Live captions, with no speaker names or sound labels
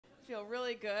feel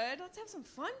really good. Let's have some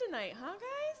fun tonight, huh,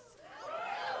 guys?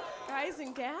 Guys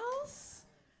and gals?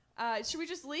 Should we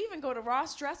just leave and go to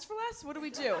Ross Dress for Less? What do we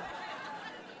do?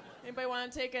 Anybody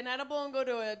want to take an edible and go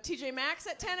to a TJ Maxx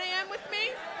at 10 a.m. with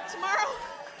me tomorrow?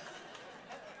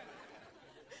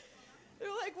 They're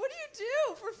like, what do you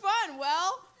do for fun?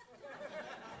 Well,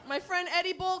 my friend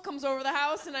Eddie Bull comes over the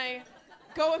house and I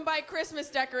go and buy Christmas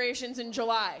decorations in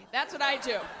July. That's what I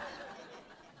do.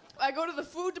 I go to the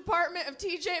food department of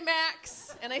TJ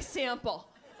Maxx and I sample.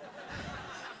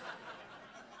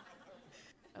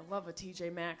 I love a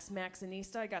TJ Maxx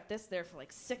Maxxinista. I got this there for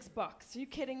like $6. Are you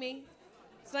kidding me?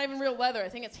 It's not even real leather. I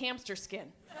think it's hamster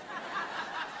skin.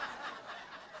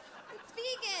 It's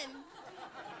vegan.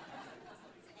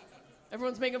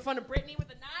 Everyone's making fun of Brittany with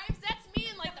the knives. That's me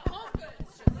in like the home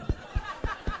goods.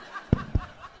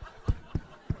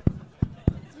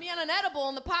 It's me on an edible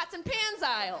in the pots and pans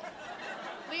aisle.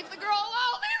 Leave the girl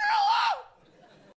alone.